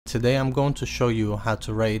today I'm going to show you how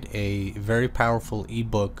to write a very powerful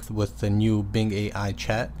ebook with the new Bing AI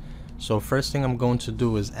chat. So first thing I'm going to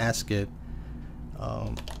do is ask it,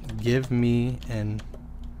 give me an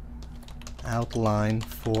outline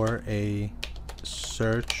for a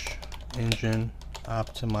search engine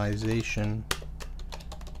optimization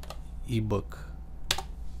ebook.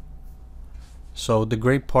 So the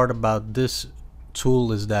great part about this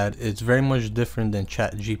tool is that it's very much different than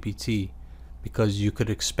ChatGPT, because you could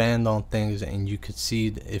expand on things and you could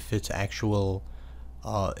see if it's factual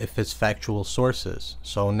sources.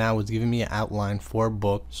 So now it's giving me an outline for a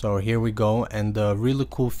book. So here we go, and the really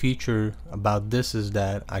cool feature about this is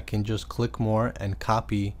that I can just click more and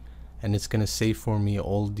copy, and it's going to save for me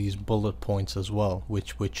all these bullet points as well,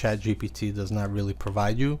 which with ChatGPT does not really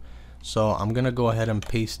provide you. So I'm gonna go ahead and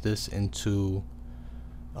paste this into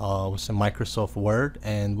Microsoft Word,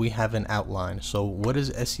 and we have an outline. So what is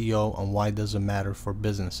SEO and why does it matter for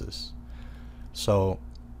businesses? So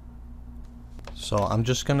I'm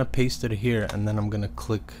just gonna paste it here, and then I'm gonna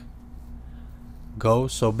click go.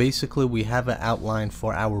 So basically we have an outline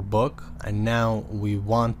for our book, and now we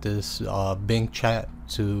want this Bing chat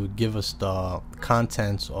to give us the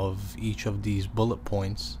contents of each of these bullet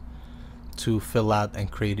points to fill out and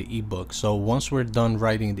create an ebook. So once we're done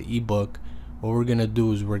writing the ebook, what we're gonna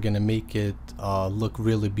do is we're gonna make it look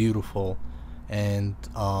really beautiful, and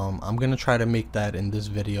I'm gonna try to make that in this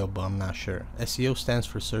video, but I'm not sure. SEO stands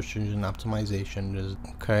for search engine optimization.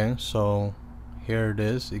 Okay, so here it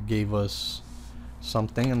is. It gave us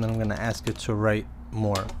something, and then I'm gonna ask it to write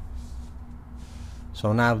more.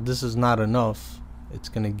 So now if this is not enough, it's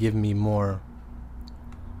gonna give me more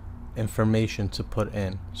information to put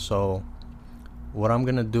in. So what I'm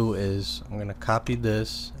gonna do is I'm gonna copy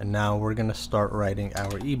this, and now we're gonna start writing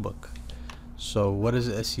our ebook. So what is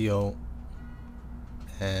SEO?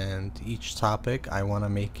 And each topic I want to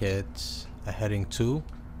make it a heading 2.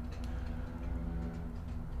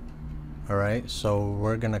 Alright, so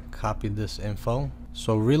we're gonna copy this info.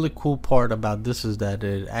 So really cool part about this is that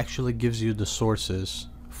it actually gives you the sources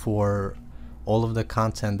for all of the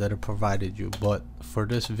content that it provided you, but for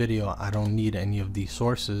this video I don't need any of these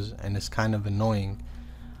sources, and it's kind of annoying.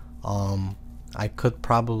 I could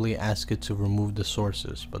probably ask it to remove the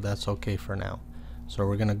sources, but that's okay for now. So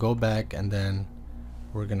we're gonna go back, and then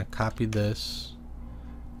we're gonna copy this,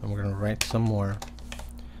 and we're gonna write some more.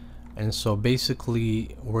 And so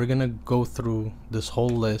basically we're gonna go through this whole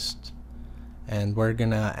list, and we're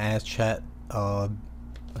gonna ask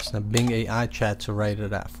Bing AI chat to write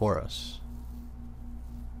it out for us.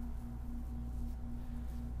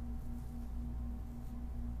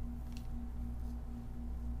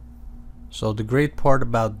 So the great part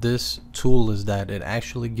about this tool is that it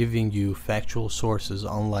actually giving you factual sources,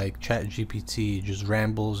 unlike ChatGPT just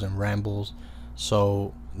rambles and rambles.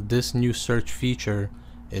 So this new search feature,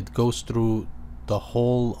 it goes through the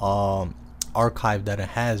whole archive that it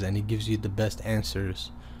has, and it gives you the best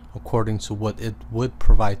answers according to what it would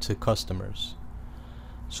provide to customers.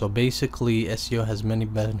 So basically SEO has many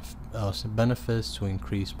benefits to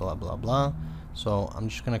increase blah blah blah. So I'm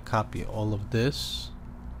just gonna copy all of this.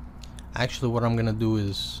 Actually what I'm gonna do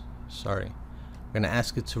is, I'm gonna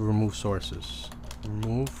ask it to remove sources.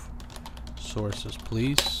 Remove sources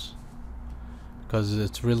please, because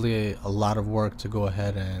it's really a lot of work to go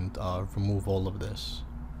ahead and remove all of this.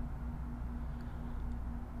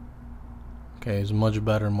 Okay, it's much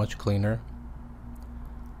better, much cleaner.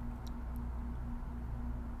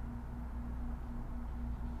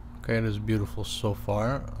 Okay, it is beautiful so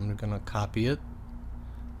far. I'm gonna copy it,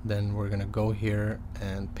 then we're gonna go here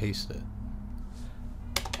and paste it.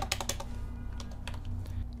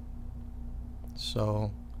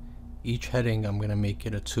 So each heading I'm gonna make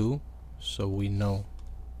it a 2, so we know.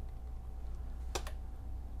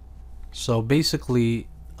 So basically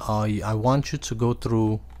I want you to go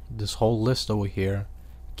through this whole list over here,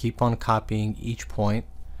 keep on copying each point,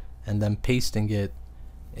 and then pasting it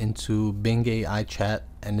into Bing AI chat,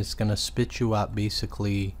 and it's gonna spit you out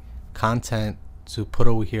basically content to put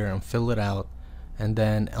over here and fill it out. And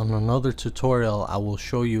then on another tutorial I will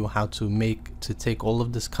show you how to take all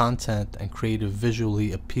of this content and create a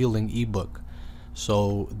visually appealing ebook.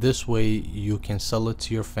 So this way you can sell it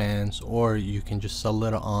to your fans, or you can just sell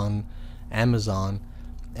it on Amazon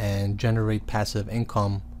and generate passive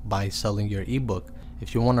income by selling your ebook.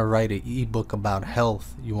 If you want to write an ebook about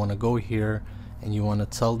health, you want to go here and you want to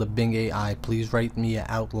tell the Bing AI, please write me an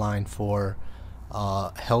outline for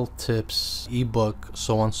health tips ebook,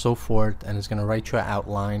 so on and so forth, and it's going to write you an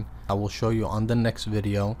outline. I will show you on the next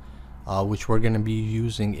video, which we're going to be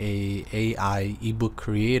using a AI ebook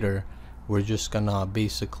creator we're just gonna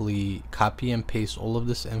basically copy and paste all of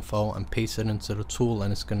this info and paste it into the tool,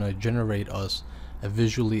 and it's gonna generate us a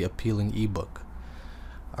visually appealing ebook.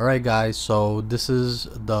 Alright guys, so this is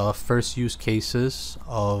the first use cases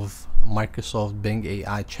of Microsoft Bing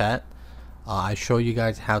AI Chat. I show you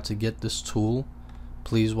guys how to get this tool.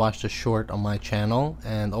 Please watch the short on my channel,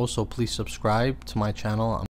 and also please subscribe to my channel.